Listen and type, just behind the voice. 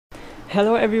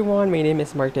Hello everyone, my name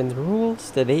is Martin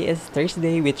Rules. Today is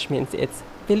Thursday, which means it's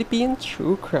Philippine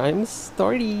True Crime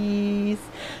Stories.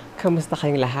 Kamusta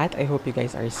kayong lahat? I hope you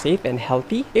guys are safe and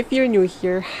healthy. If you're new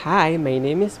here, hi, my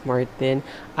name is Martin.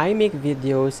 I make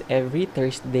videos every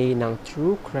Thursday ng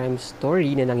true crime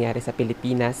story na nangyari sa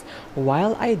Pilipinas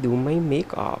while I do my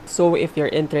makeup. So if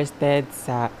you're interested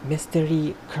sa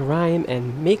mystery, crime,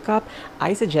 and makeup,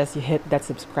 I suggest you hit that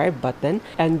subscribe button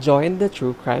and join the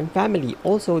true crime family.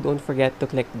 Also, don't forget to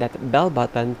click that bell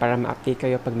button para ma-update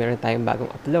kayo pag meron tayong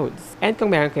bagong uploads. And kung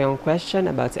meron kayong question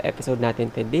about sa episode natin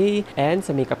today and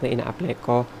sa makeup na ina-apply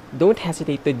ko, don't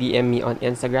hesitate to DM me on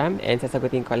Instagram and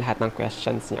sasagutin ko lahat ng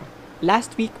questions nyo.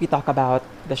 Last week, we talked about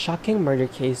the shocking murder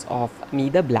case of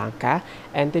Nida Blanca,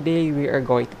 and today we are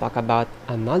going to talk about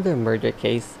another murder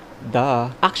case.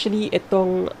 Actually,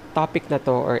 itong topic na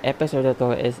to or episode na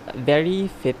to is very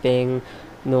fitting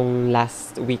nung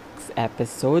last week's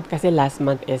episode kasi last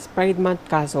month is Pride Month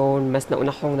kaso mas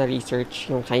nauna kong na-research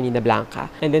yung kay Nida Blanca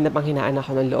and then napanghinaan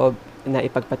ako ng loob na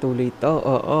ipagpatuloy ito,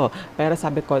 oo. Pero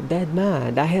sabi ko, dead ma,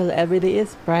 dahil everyday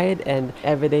is Pride and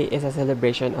everyday is a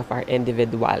celebration of our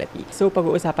individuality. So,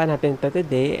 pag-uusapan natin ito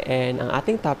today and ang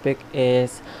ating topic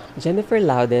is Jennifer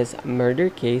Laudes murder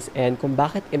case and kung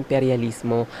bakit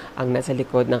imperialismo ang nasa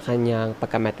likod ng kanyang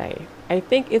pagkamatay. I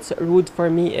think it's rude for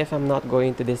me if I'm not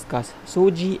going to discuss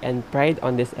Soji and Pride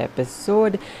on this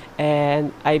episode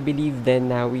and I believe then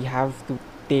na we have to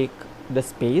take the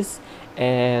space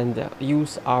and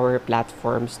use our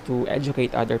platforms to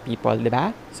educate other people, di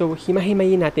ba? So,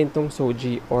 himahimayin natin tong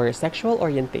Soji or sexual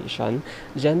orientation,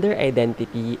 gender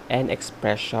identity, and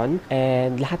expression.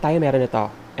 And lahat tayo meron ito.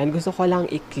 And gusto ko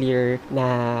lang i-clear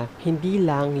na hindi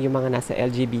lang yung mga nasa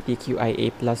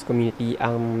LGBTQIA+ community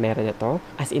ang meron ito.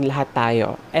 As in lahat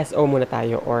tayo. SO muna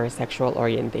tayo or sexual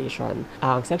orientation.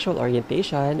 Ang sexual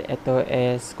orientation, ito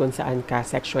is kung saan ka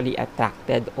sexually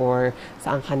attracted or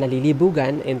saan ka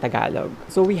nalilibugan in Tagalog.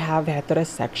 So we have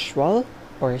heterosexual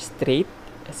or straight.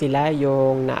 Sila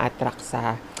yung na-attract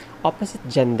sa opposite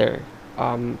gender.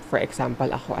 For example,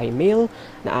 ako ay male,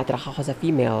 na-attract ako sa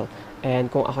female.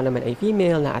 And kung ako naman ay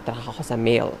female, na-attract ako sa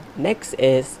male. Next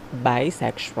is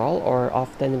bisexual or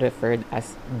often referred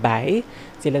as bi.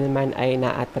 Sila naman ay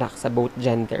na-attract sa both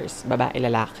genders, babae,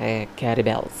 lalaki, carry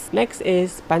bells. Next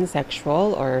is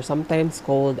pansexual or sometimes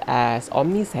called as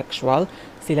omnisexual.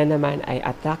 Sila naman ay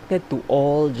attracted to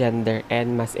all gender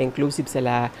and mas inclusive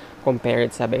sila compared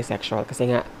sa bisexual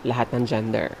kasi nga lahat ng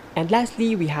gender. And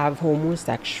lastly, we have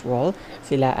homosexual.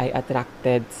 Sila ay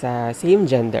attracted sa same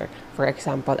gender. For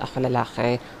example, ako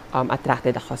lalaki,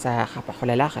 attracted ako sa kapwa ko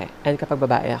lalaki. And kapag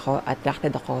babae ako,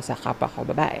 attracted ako sa kapwa ko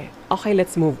babae. Okay,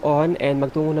 let's move on and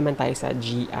magtungo naman tayo sa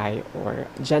GI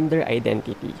or gender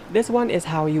identity. This one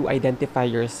is how you identify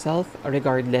yourself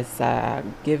regardless sa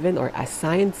given or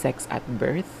assigned sex at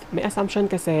birth. May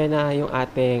assumption kasi na yung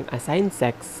ating assigned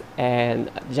sex and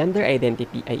gender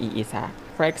identity ay iisa.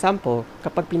 For example,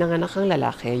 kapag pinanganak kang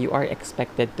lalaki, you are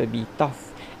expected to be tough.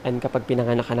 And kapag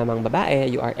pinanganak ka namang babae,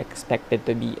 you are expected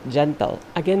to be gentle.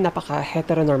 Again,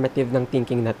 napaka-heteronormative ng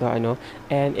thinking na to,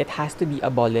 and it has to be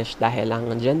abolished dahil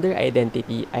ang gender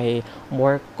identity ay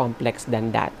more complex than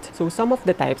that. So, some of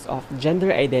the types of gender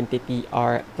identity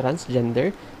are transgender,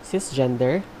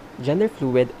 cisgender, gender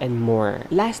fluid, and more.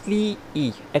 Lastly,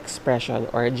 E, expression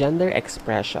or gender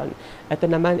expression. Ito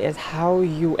naman is how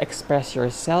you express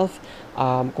yourself,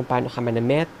 kung paano ka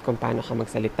manamit, kung paano ka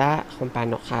magsalita, kung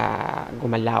paano ka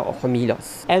gumalaw o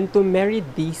kumilos. And to marry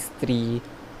these three,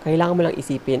 kailangan mo lang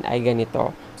isipin ay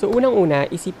ganito. So, unang-una,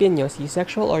 isipin nyo si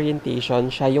sexual orientation,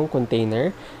 siya yung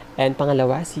container. And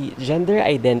pangalawa, si gender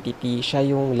identity, siya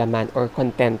yung laman or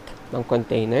content ng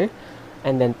container.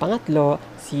 And then pangatlo,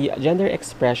 si gender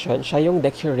expression, siya yung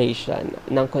decoration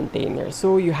ng container.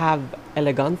 So you have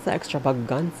eleganza,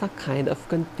 extravaganza kind of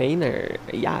container.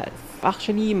 Yes.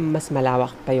 Actually, mas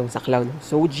malawak pa yung saklaw ng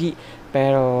Soji.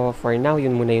 Pero for now,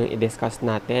 yun muna yung i-discuss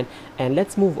natin. And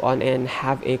let's move on and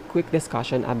have a quick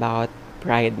discussion about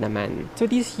Pride naman. So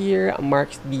this year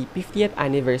marks the 50th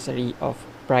anniversary of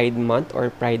Pride Month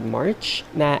or Pride March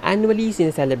na annually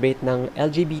sineselebrate ng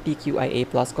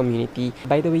LGBTQIA+ community.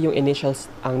 By the way, yung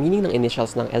initials, ang meaning ng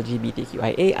initials ng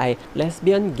LGBTQIA ay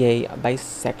lesbian, gay,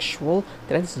 bisexual,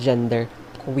 transgender,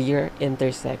 queer,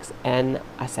 intersex, and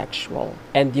asexual.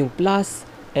 And yung plus,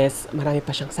 is marami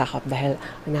pa siyang sakop dahil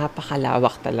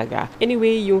napakalawak talaga.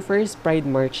 Anyway, yung first Pride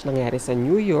March nangyari sa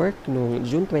New York noong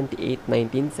June 28,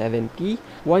 1970,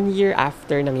 1 year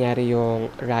after nangyari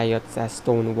yung riot sa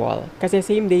Stonewall. Kasi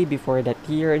same day before that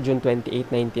year, June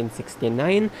 28,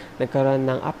 1969,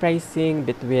 nagkaroon ng uprising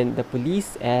between the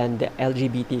police and the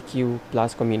LGBTQ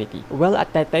plus community. Well,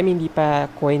 at that time, hindi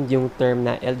pa coined yung term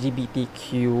na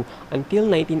LGBTQ until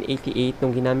 1988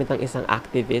 nung ginamit ng isang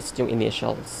activist yung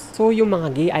initials. So, yung mga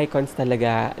gay icons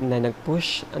talaga na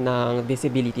nag-push ng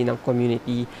visibility ng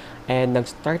community and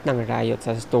nag-start ng riot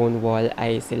sa Stonewall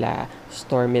ay sila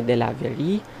Stormy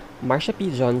DeLavery, Marsha P.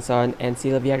 Johnson, and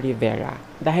Sylvia Rivera.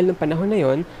 Dahil nung panahon na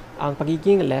yon, ang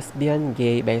pagiging lesbian,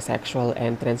 gay, bisexual,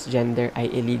 and transgender ay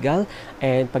illegal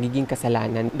and pagiging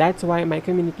kasalanan. That's why my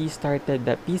community started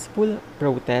the peaceful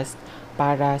protest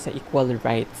para sa equal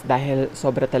rights dahil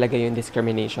sobra talaga yung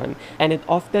discrimination. And it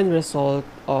often result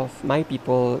of my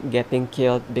people getting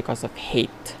killed because of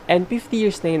hate. And 50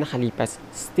 years na yung nakalipas,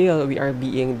 still we are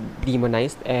being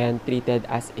demonized and treated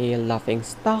as a laughing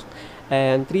stock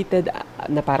and treated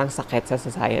na parang sakit sa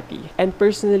society. And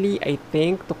personally, I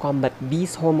think to combat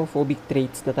these homophobic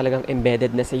traits na talagang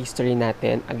embedded na sa history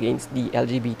natin against the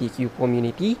LGBTQ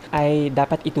community, ay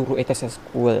dapat ituro ito sa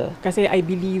school. Kasi I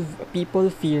believe people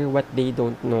fear what they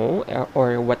don't know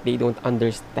or what they don't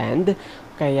understand.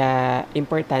 Kaya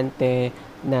importante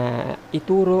na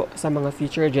ituro sa mga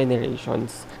future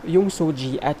generations yung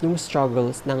SOGI at yung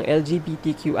struggles ng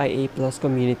LGBTQIA+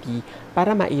 community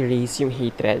para ma-erase yung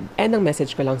hatred. And ang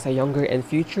message ko lang sa younger and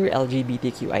future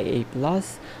LGBTQIA+,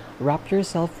 wrap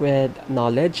yourself with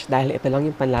knowledge dahil ito lang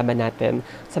yung panlaban natin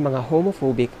sa mga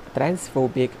homophobic,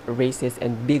 transphobic, racist,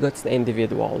 and bigots na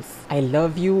individuals. I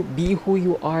love you, be who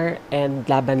you are, and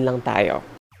laban lang tayo.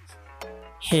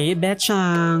 Hey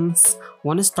Betchangs!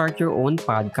 Want to start your own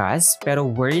podcast pero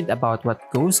worried about what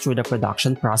goes through the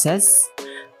production process?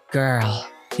 Girl,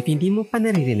 if hindi mo pa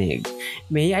naririnig,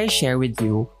 may I share with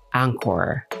you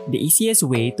Anchor, the easiest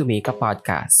way to make a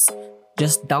podcast.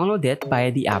 Just download it via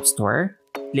the App Store,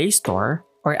 Play Store,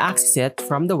 or access it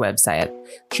from the website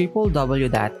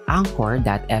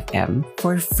www.anchor.fm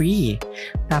for free.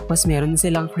 Tapos meron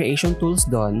silang creation tools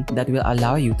doon that will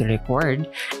allow you to record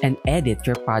and edit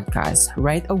your podcast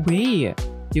right away.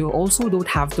 You also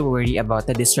don't have to worry about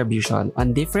the distribution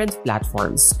on different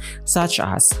platforms such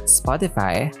as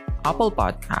Spotify, Apple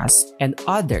Podcasts, and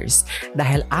others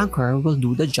dahil Anchor will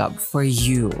do the job for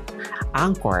you.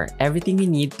 Anchor, everything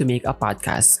you need to make a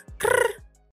podcast.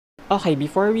 Okay,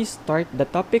 before we start, the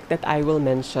topic that I will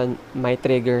mention might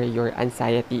trigger your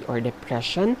anxiety or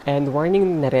depression. And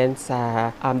warning na rin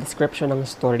sa description ng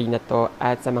story na to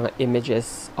at sa mga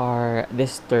images are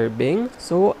disturbing.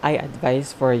 So, I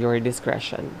advise for your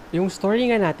discretion. Yung story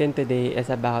nga natin today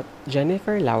is about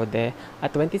Jennifer Laude, a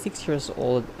 26 years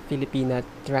old Filipina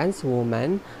trans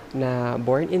woman na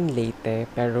born in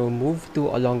Leyte pero moved to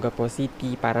Olongapo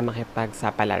City para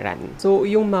makipagsapalaran. So,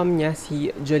 yung mom niya, si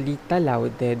Jolita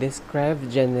Laude, described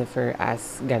Jennifer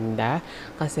as ganda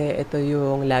kasi ito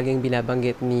yung laging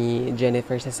binabanggit ni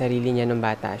Jennifer sa sarili niya nung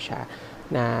bata siya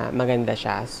na maganda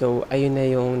siya. So, ayun na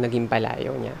yung naging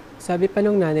palayaw niya. Sabi pa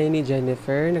nung nanay ni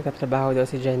Jennifer, nagtatrabaho daw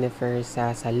si Jennifer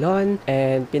sa salon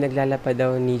and pinaglalapa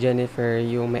daw ni Jennifer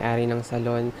yung may-ari ng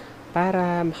salon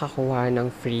para makakuha ng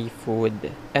free food.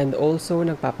 And also,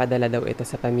 nagpapadala daw ito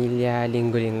sa pamilya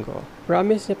linggo-linggo.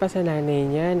 Promise niya pa sa nanay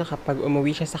niya na kapag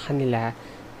umuwi siya sa kanila,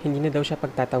 hindi na daw siya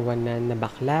pagtatawanan na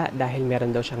bakla dahil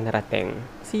meron daw siyang narating.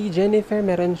 Si Jennifer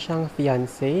meron siyang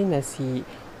fiancé na si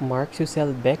Mark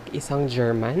Susselbeck, isang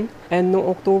German. And noong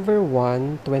October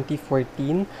 1,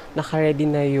 2014,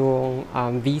 nakaready na yung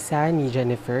visa ni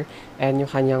Jennifer and yung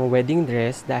kanyang wedding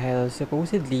dress dahil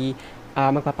supposedly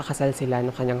magpapakasal sila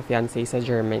ng kanyang fiancé sa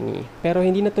Germany. Pero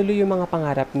hindi natuloy yung mga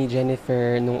pangarap ni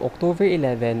Jennifer noong October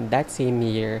 11 that same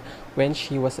year when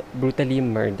she was brutally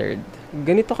murdered.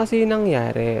 Ganito kasi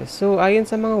nangyari. So, ayon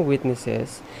sa mga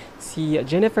witnesses, si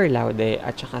Jennifer Laude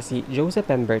at saka si Joseph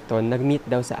Pemberton nag-meet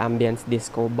daw sa Ambience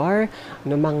Disco Bar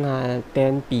noong mga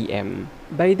 10 p.m.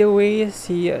 By the way,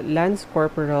 si Lance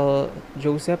Corporal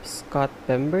Joseph Scott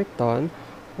Pemberton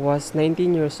was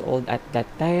 19 years old at that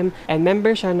time and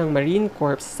member siya ng Marine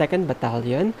Corps 2nd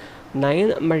Battalion,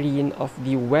 9 Marine of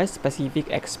the West Pacific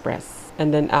Express.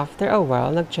 And then after a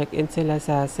while, nag-check-in sila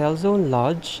sa Cellzone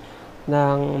Lodge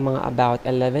ng mga about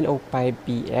 11:05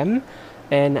 p.m.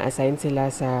 and na-assign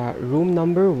sila sa room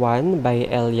number 1 by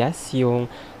Elias, yung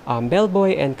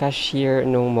bellboy and cashier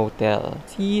ng motel.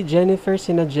 Si Jennifer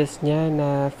sinuggest niya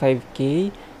na 5K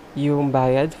yung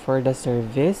bayad for the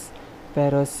service.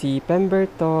 Pero si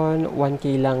Pemberton,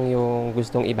 1K lang yung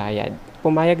gustong ibayad.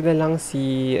 Pumayag na lang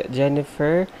si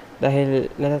Jennifer dahil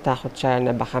natatakot siya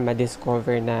na baka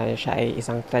ma-discover na siya ay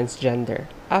isang transgender.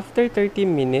 After 30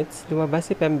 minutes, lumabas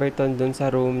si Pemberton dun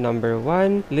sa room number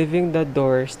 1, leaving the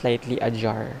door slightly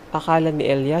ajar. Akala ni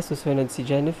Elias susunod si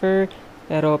Jennifer,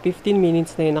 pero 15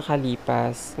 minutes na yung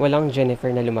nakalipas, walang Jennifer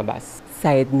na lumabas.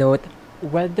 Side note,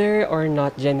 whether or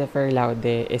not Jennifer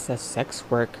Laude is a sex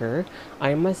worker,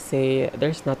 I must say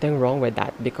there's nothing wrong with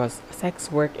that because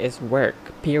sex work is work,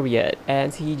 period.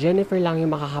 And si Jennifer lang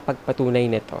yung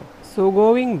makakapagpatunay nito. So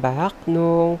going back,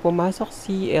 nung pumasok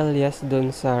si Elias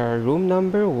dun sa room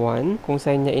number 1, kung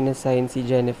saan niya inassign si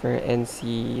Jennifer and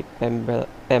si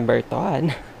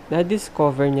Pemberton,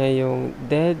 na-discover niya yung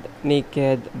dead,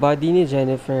 naked body ni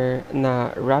Jennifer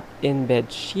na wrapped in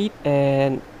bedsheet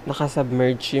and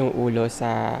nakasubmerge yung ulo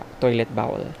sa toilet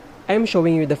bowl. I'm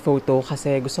showing you the photo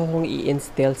kasi gusto kong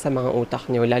i-instill sa mga utak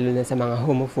nyo, lalo na sa mga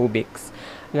homophobics,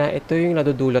 na ito yung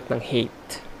nadudulot ng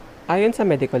hate. Ayon sa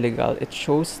medical legal, it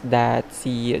shows that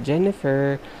si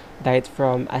Jennifer died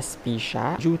from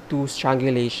asphyxia due to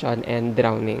strangulation and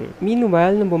drowning.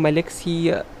 Meanwhile, nung bumalik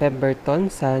si Pemberton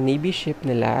sa Navy ship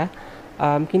nila,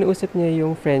 kinuusap niya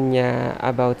yung friend niya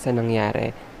about sa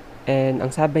nangyari. And ang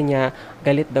sabi niya,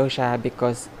 galit daw siya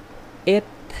because it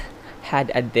had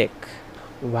a dick.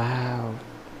 Wow.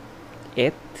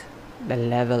 It? The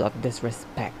level of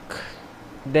disrespect.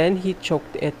 Then he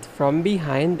choked it from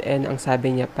behind and ang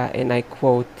sabi niya pa, and I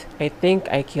quote, "I think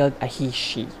I killed a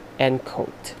he/she." End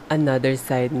quote. Another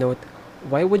side note,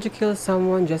 why would you kill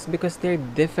someone just because they're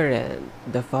different?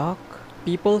 The fuck?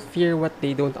 People fear what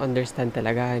they don't understand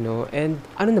talaga, no? And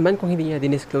ano naman kung hindi niya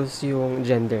dinisclose yung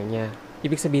gender niya?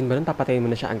 Ibig sabihin ba nun, papatayin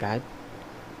mo na siya agad?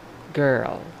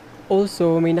 Girl.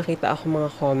 Also, may nakita ako mga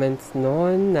comments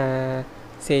noon na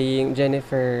saying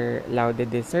Jennifer Laude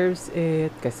deserves it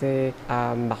kasi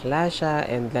bakla siya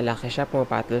and lalaki siya,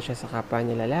 pumapatol siya sa kapwa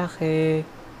niya lalaki.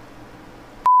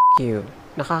 Fuck you.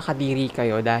 Nakakadiri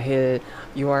kayo dahil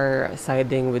you are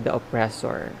siding with the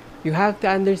oppressor. You have to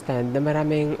understand na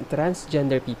maraming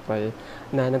transgender people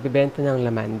na nagbebenta ng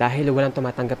laman dahil walang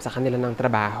tumatanggap sa kanila ng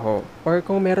trabaho. Or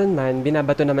kung meron man,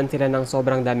 binabato naman sila ng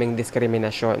sobrang daming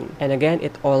diskriminasyon. And again,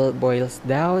 it all boils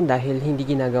down dahil hindi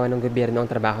ginagawa ng gobyerno ang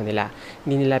trabaho nila.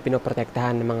 Hindi nila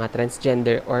pinoprotektahan ng mga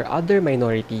transgender or other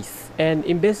minorities. And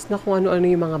imbes na kung ano-ano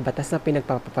yung mga batas na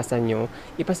pinagpapapasan nyo,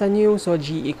 ipasan nyo yung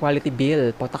SOGI Equality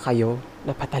Bill. Pota kayo.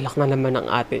 Napatalak na naman ang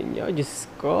atin nyo.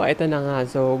 Diyos ko, ito na nga.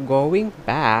 So, going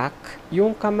back,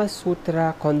 yung Kama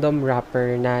Sutra condom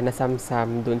wrapper na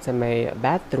nasamsam dun sa may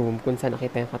bathroom kung saan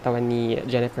nakita yung katawan ni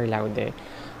Jennifer Laude,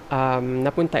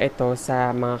 napunta ito sa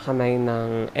mga kamay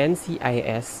ng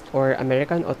NCIS or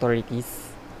American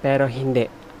authorities, pero hindi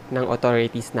ng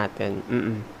authorities natin.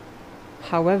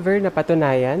 However,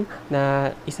 napatunayan na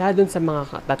isa dun sa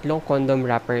mga tatlong condom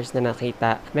wrappers na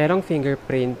nakita, merong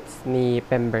fingerprints ni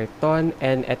Pemberton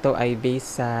and ito ay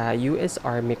based sa US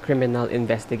Army Criminal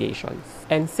Investigations.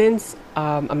 And since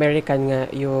American nga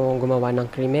yung gumawa ng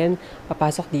krimen,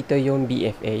 papasok dito yung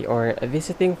BFA or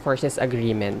Visiting Forces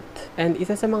Agreement. And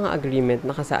isa sa mga agreement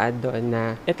nakasaad doon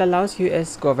na it allows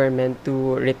US government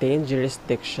to retain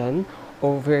jurisdiction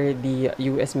over the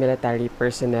US military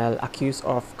personnel accused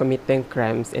of committing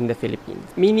crimes in the Philippines.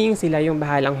 Meaning, sila yung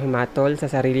bahalang humatol sa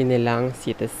sarili nilang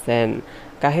citizen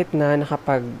kahit na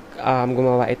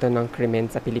gumawa ito ng krimen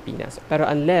sa Pilipinas. Pero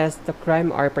unless the crime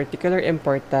are particularly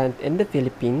important in the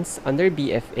Philippines under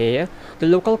BFA, the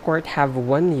local court have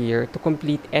 1 year to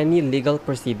complete any legal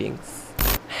proceedings.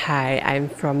 Hi, I'm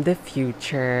from the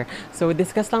future. So,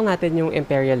 discuss lang natin yung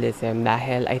imperialism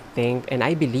dahil I think and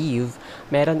I believe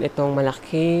meron itong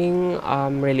malaking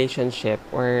relationship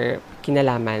or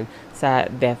kinalaman sa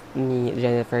death ni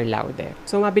Jennifer Laude.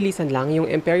 So, mabilisan lang, yung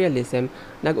imperialism,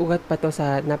 nag-ugat pa to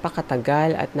sa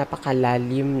napakatagal at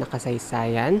napakalalim na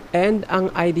kasaysayan. And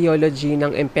ang ideology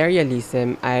ng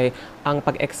imperialism ay ang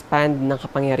pag-expand ng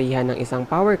kapangyarihan ng isang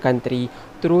power country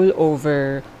to rule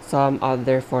over some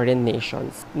other foreign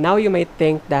nations. Now, you might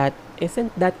think that,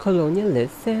 isn't that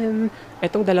colonialism?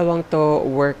 Itong dalawang to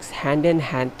works hand in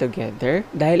hand together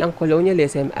dahil ang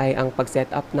colonialism ay ang pag-set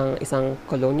up ng isang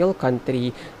colonial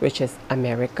country which is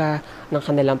America ng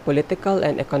kanilang political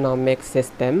and economic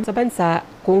system sa bansa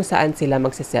kung saan sila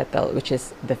magsisettle which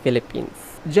is the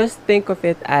Philippines. Just think of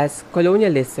it as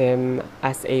colonialism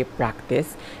as a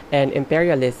practice and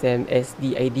imperialism is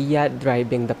the idea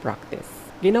driving the practice.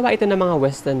 Ginawa ito ng mga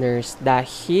Westerners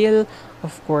dahil,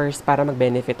 of course, para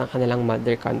mag-benefit ang kanilang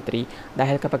mother country.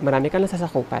 Dahil kapag marami kang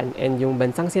nasasakupan and yung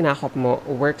bansang sinakop mo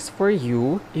works for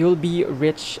you, you'll be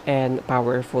rich and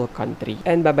powerful country.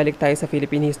 And babalik tayo sa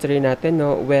Philippine history natin,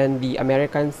 no, when the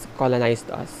Americans colonized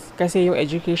us. Kasi yung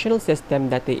educational system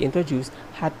that they introduced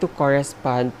had to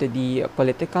correspond to the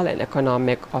political and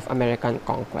economic of American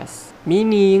conquest.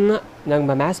 Meaning, nang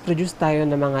ma-mass produce tayo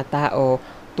ng mga tao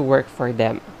to work for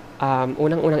them.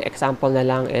 Unang-unang example na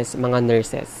lang is mga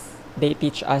nurses. They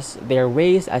teach us their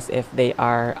ways as if they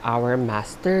are our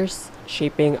masters,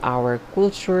 shaping our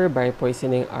culture by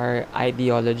poisoning our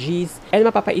ideologies. And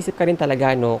mapapaisip ka rin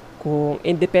talaga, no, kung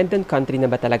independent country na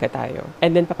ba talaga tayo.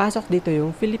 And then papasok dito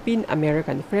yung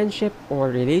Philippine-American friendship or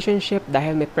relationship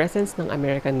dahil may presence ng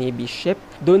American Navy ship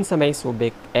dun sa may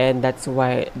Subic. And that's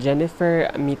why Jennifer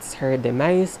meets her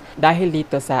demise dahil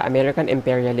dito sa American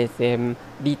imperialism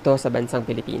dito sa bansang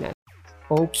Pilipinas.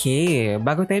 Okay,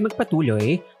 bago tayo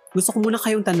magpatuloy, gusto ko muna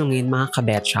kayong tanungin mga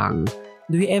kabetsyang,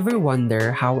 do you ever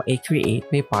wonder how I create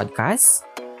my podcast?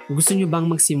 Gusto nyo bang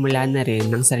magsimula na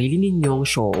rin ng sarili ninyong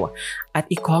show at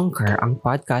i-conquer ang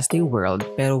podcasting world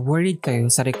pero worried kayo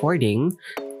sa recording,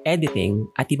 editing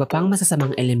at iba pang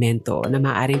masasamang elemento na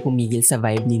maaaring pumigil sa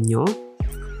vibe ninyo?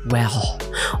 Well,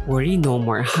 worry no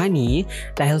more honey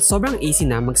dahil sobrang easy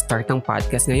na mag-start ng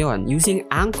podcast ngayon using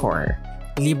Anchor.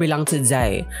 Libre lang sa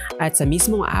Zai. At sa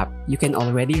mismong app, you can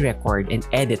already record and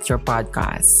edit your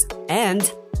podcast. And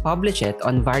publish it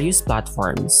on various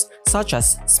platforms such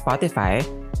as Spotify,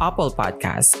 Apple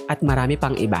Podcasts, at marami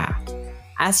pang iba.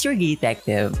 As your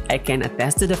detective, I can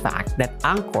attest to the fact that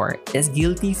Anchor is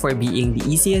guilty for being the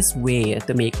easiest way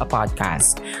to make a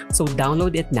podcast. So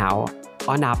download it now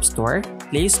on App Store,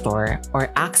 Play Store, or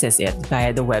access it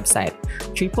via the website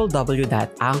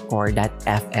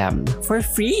www.anchor.fm for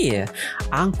free.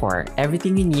 Anchor,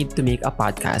 everything you need to make a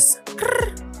podcast.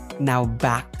 Now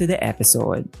back to the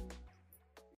episode.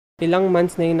 Ilang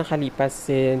months na yung nakalipas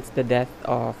since the death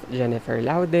of Jennifer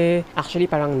Laude. Actually,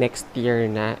 parang next year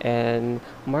na. And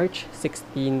March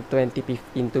 16,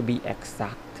 2015 to be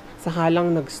exact. Saka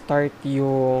lang nag-start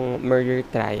yung murder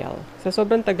trial. Sa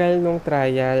sobrang tagal ng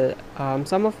trial,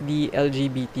 some of the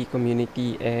LGBT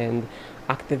community and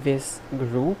activist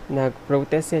group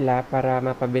nag-protest sila para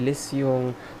mapabilis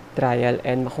yung trial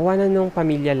and makuha na ng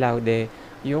pamilya Laude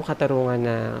yung katarungan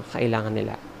na kailangan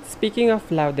nila. Speaking of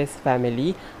Laude's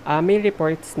family, may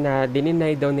reports na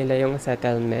dininay daw nila yung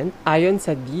settlement. Ayon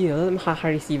sa deal,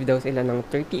 makaka-receive daw sila ng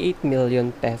 38 million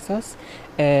pesos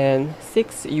and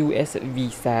 6 US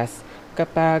visas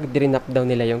kapag drinap daw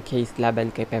nila yung case laban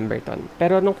kay Pemberton.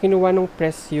 Pero nung kinuha ng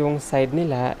press yung side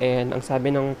nila and ang sabi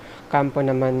ng kampo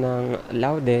naman ng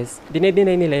Laudes, dinay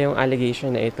nila yung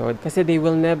allegation na ito kasi they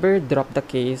will never drop the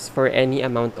case for any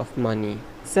amount of money.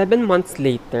 7 months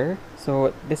later,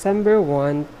 so December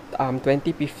 1,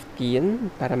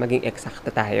 2015, para maging eksakta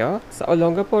tayo, sa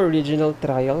Olongapo Regional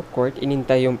Trial Court,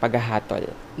 inintay yung paghahatol.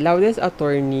 Laudes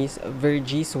attorneys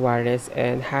Virgie Suarez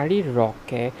and Harry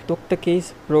Roque took the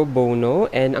case pro bono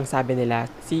and ang sabi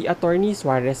nila, si Attorney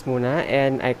Suarez muna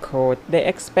and I quote, "They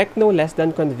expect no less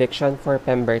than conviction for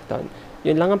Pemberton.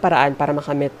 Yun lang ang paraan para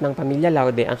makamit ng pamilya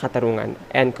Laude ang katarungan."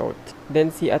 End quote.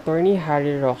 Then si Attorney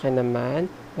Harry Roque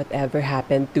naman, "Whatever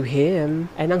happened to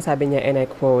him?" And ang sabi niya, and I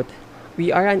quote, "We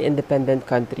are an independent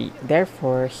country,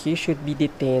 therefore he should be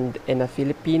detained in a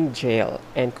Philippine jail."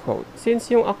 End quote. Since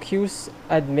yung accused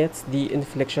admits the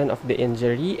infliction of the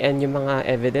injury and yung mga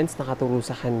evidence na katuro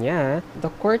sa kanya, the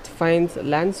court finds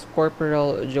Lance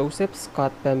Corporal Joseph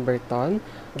Scott Pemberton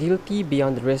guilty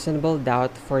beyond reasonable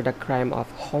doubt for the crime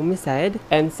of homicide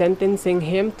and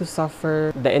sentencing him to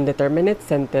suffer the indeterminate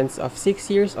sentence of 6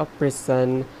 years of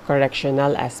prison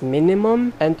correctional as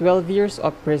minimum and 12 years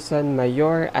of prison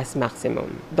mayor as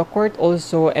maximum. The court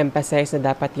also emphasized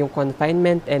na dapat yung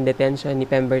confinement and detention ni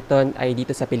Pemberton ay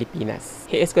dito sa Pilipinas.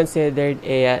 He is considered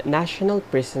a national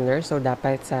prisoner, so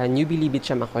dapat sa New Bilibid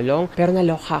siya makulong. Pero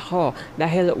naloka ko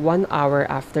dahil 1 hour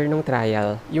after nung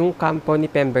trial, yung kampo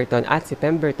ni Pemberton at si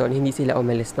Pemberton hindi sila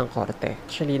umalis ng korte.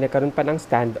 Actually, nagkaroon pa ng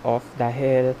standoff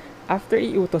dahil after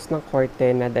iutos ng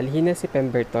korte na dalhin na si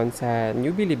Pemberton sa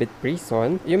New Bilibid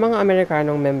Prison, yung mga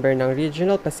Amerikanong member ng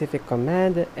Regional Pacific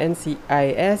Command,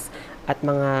 NCIS, at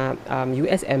mga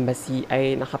US Embassy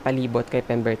ay nakapalibot kay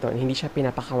Pemberton. Hindi siya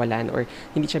pinapakawalan or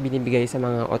hindi siya binibigay sa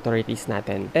mga authorities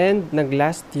natin. And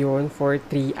naglast yun for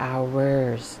 3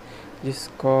 hours. Diyos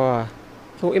ko.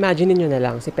 So, imagine niyo na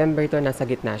lang, si Pemberton nasa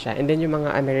gitna siya. And then yung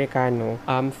mga Amerikano,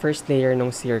 first layer ng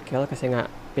circle kasi nga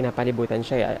pinapalibutan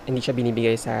siya, hindi siya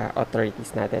binibigay sa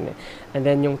authorities natin. And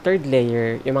then yung third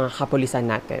layer, yung mga kapulisan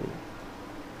natin.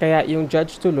 Kaya yung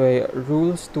judge tuloy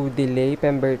rules to delay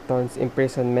Pemberton's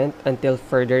imprisonment until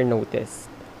further notice.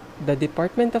 The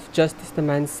Department of Justice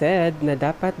naman said na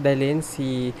dapat dalhin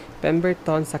si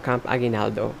Pemberton sa Camp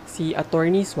Aguinaldo. Si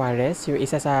Attorney Suarez, yung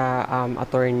isa sa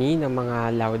attorney ng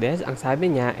mga Laudes, ang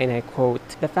sabi niya, and I quote,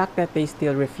 "The fact that they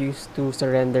still refuse to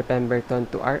surrender Pemberton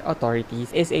to our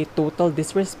authorities is a total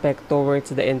disrespect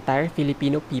towards the entire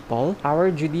Filipino people,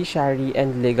 our judiciary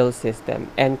and legal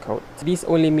system." End quote. This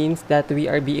only means that we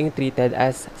are being treated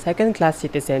as second-class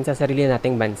citizens sa sarili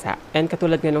nating bansa. And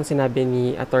katulad nga nung sinabi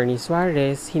ni Attorney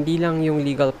Suarez, hindi lang yung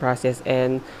legal process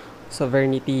and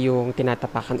sovereignty yung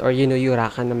tinatapakan or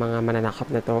yunuyurakan ng mga mananakop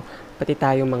na to, pati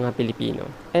tayong mga Pilipino.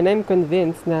 And I'm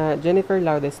convinced na Jennifer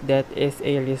Laude's death is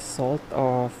a result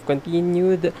of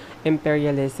continued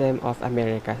imperialism of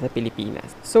America sa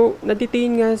Pilipinas. So,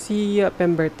 na-detain nga si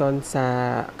Pemberton sa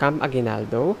Camp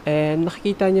Aguinaldo and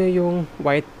nakikita nyo yung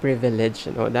white privilege,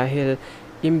 no? Dahil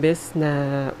imbes na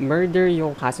murder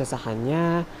yung kaso sa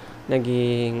kanya,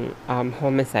 naging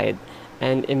homicide.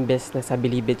 And imbes na sa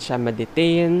Bilibid siya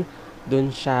ma-detain,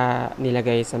 dun siya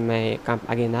nilagay sa may Camp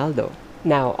Aguinaldo.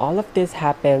 Now, all of this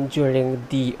happened during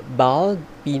the Bal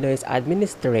Pinoy's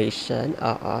administration.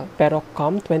 Pero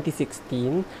come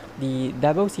 2016, the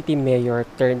Davao City Mayor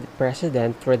turned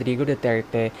President Rodrigo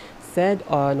Duterte said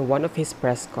on one of his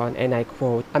press con, and I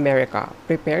quote, "America,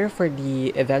 prepare for the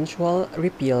eventual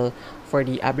repeal for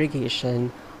the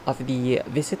abrogation of the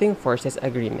Visiting Forces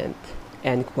Agreement."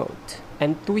 End quote.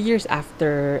 And 2 years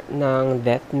after ng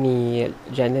death ni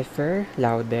Jennifer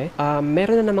Laude,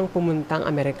 meron na namang pumuntang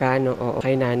Amerikano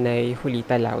kay Nanay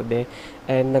Julita Laude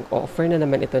and nag-offer na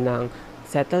naman ito ng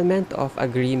settlement of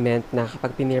agreement na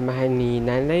kapag pinirmahan ni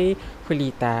Nanay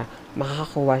Julita,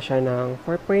 makakakuha siya ng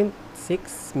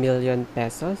 4.6 million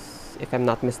pesos if I'm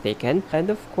not mistaken.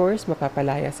 And of course,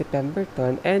 mapapalaya si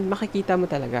Pemberton and makikita mo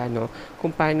talaga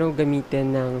kung paano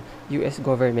gamitin ng US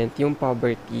government yung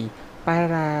poverty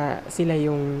para sila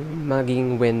yung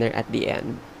maging winner at the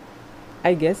end.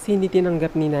 I guess hindi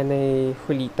tinanggap ni Nanay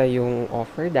Julita yung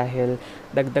offer dahil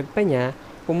dagdag pa niya,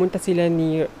 pumunta sila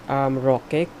ni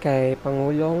Roque kay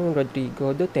Pangulong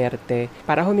Rodrigo Duterte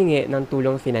para humingi ng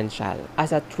tulong financial.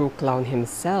 As a true clown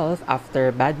himself,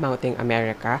 after badmouthing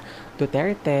America,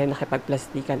 Duterte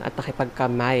nakipagplastikan at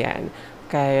nakipagkamayan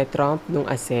kay Trump nung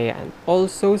ASEAN.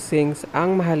 Also sings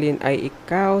Ang Mahalin Ay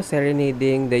Ikaw,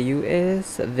 serenading the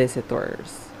US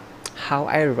visitors.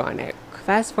 How ironic.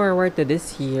 Fast forward to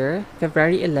this year,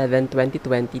 February 11,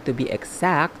 2020 to be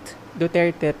exact,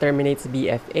 Duterte terminates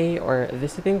BFA or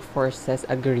Visiting Forces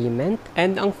Agreement.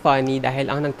 And ang funny dahil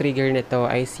ang nag-trigger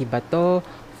nito ay si Bato,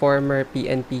 former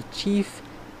PNP chief,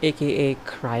 aka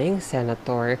Crying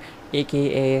Senator,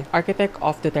 aka architect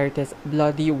of Duterte's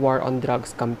Bloody War on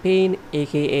Drugs campaign,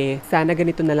 aka sana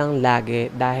ganito na lang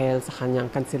lagi dahil sa kanyang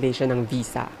cancellation ng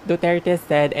visa. Duterte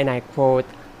said, and I quote,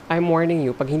 "I'm warning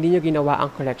you, pag hindi nyo ginawa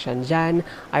ang correction dyan,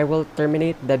 I will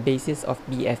terminate the basis of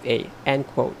BFA." End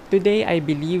quote. Today, I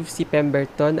believe si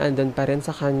Pemberton andun pa rin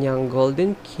sa kanyang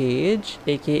golden cage,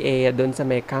 aka doon sa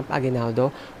may Camp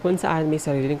Aguinaldo, kung saan may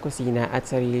sariling kusina at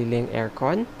sariling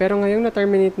aircon. Pero ngayong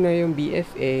na-terminate na yung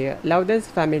BFA, Laude's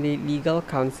family legal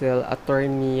counsel,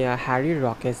 attorney Harry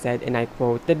Roque said, and I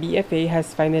quote, "The BFA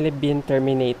has finally been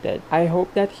terminated. I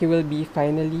hope that he will be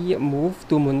finally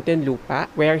moved to Muntinlupa,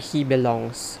 where he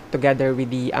belongs, together with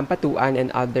the Ampatuan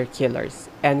and other killers."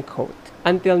 End quote.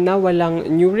 Until now, walang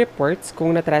new reports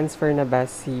kung na-transfer na ba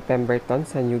si Pemberton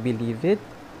sa New Bilibid.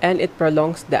 And it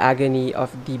prolongs the agony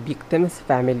of the victim's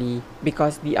family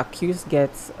because the accused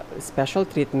gets special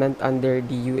treatment under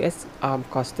the US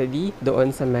custody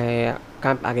doon sa may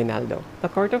Camp Aguinaldo.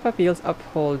 The Court of Appeals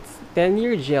upholds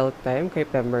 10-year jail time kay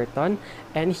Pemberton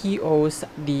and he owes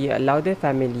the Laude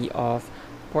family of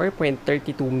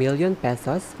 4.32 million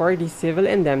pesos for the civil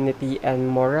indemnity and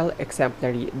moral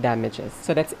exemplary damages.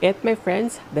 So that's it, my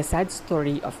friends. The sad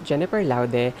story of Jennifer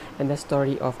Laude and the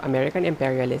story of American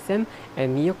imperialism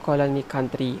and neo-colony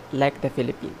country like the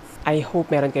Philippines. I hope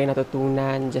meron kayo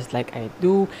natutunan just like I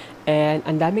do. And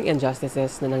ang daming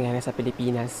injustices na nangyari sa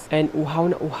Pilipinas. And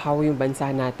uhaw na uhaw yung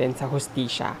bansa natin sa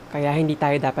hustisya. Kaya hindi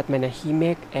tayo dapat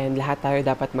manahimik and lahat tayo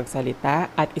dapat magsalita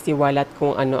at isiwalat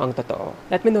kung ano ang totoo.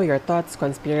 Let me know your thoughts,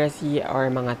 conspiracy, or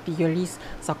mga theories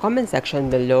sa comment section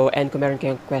below. And kung meron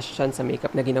kayong questions sa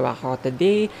makeup na ginawa ko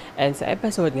today and sa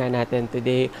episode nga natin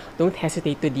today, don't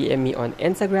hesitate to DM me on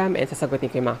Instagram and sasagutin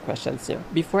ko yung mga questions nyo.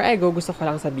 Before I go, gusto ko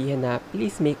lang sabihin na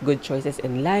please make good choices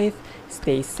in life,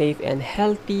 stay safe and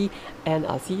healthy, and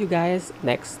I'll see you guys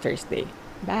next Thursday.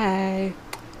 Bye!